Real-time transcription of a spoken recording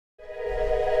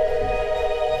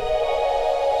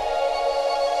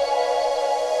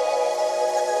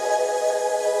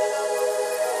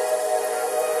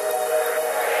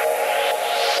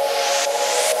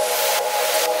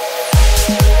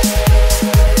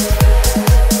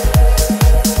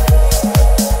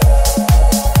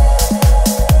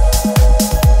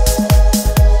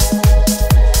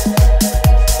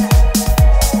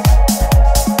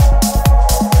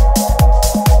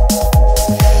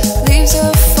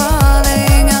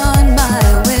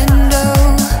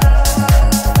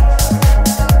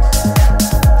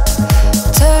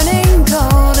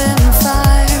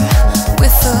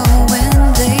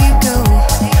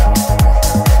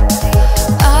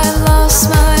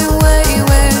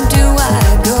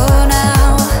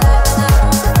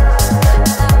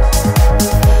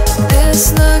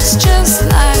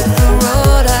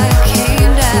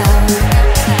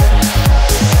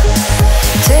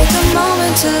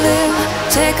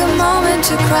a moment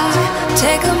to cry,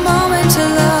 take a moment to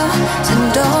love,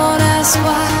 and don't ask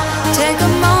why. Take a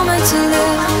moment to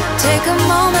live, take a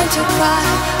moment to cry,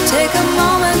 take a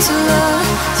moment to love,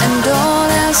 and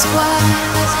don't ask why.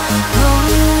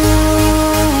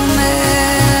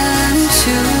 Moment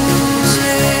to live,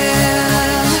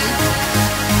 moment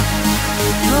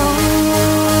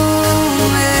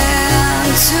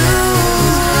to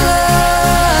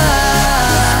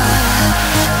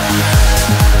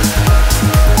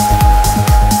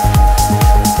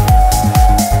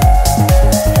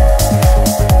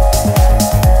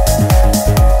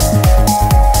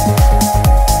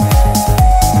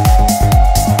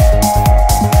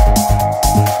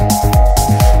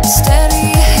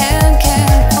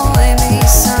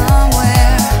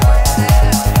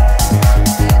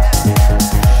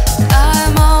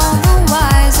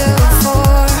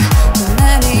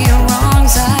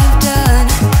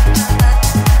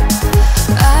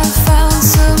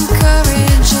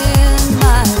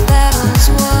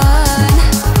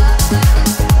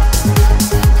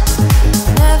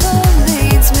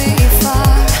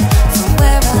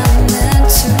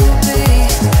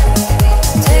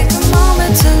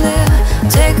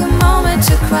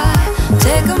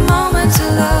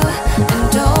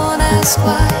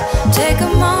why. Take a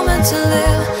moment to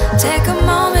live, take a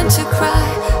moment to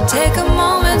cry, take a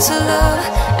moment to love,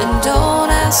 and don't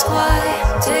ask why.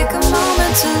 Take a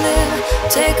moment to live,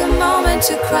 take a moment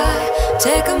to cry,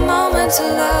 take a moment to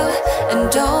love, and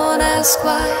don't ask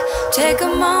why. Take a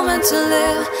moment to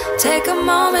live, take a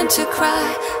moment to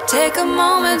cry, take a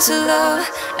moment to love,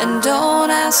 and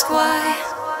don't ask why.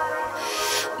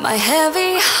 My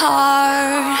heavy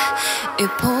heart, it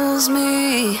pulls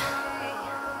me,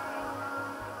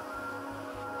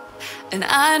 and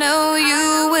I know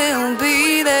you will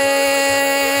be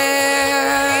there.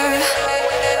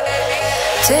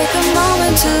 Take a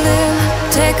moment to live,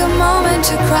 take a moment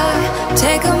to cry,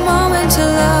 take a moment to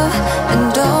love,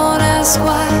 and don't ask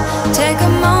why. Take a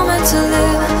moment to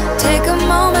live, take a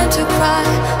moment to cry,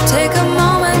 take a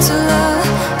moment to love,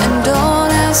 and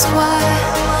don't ask why.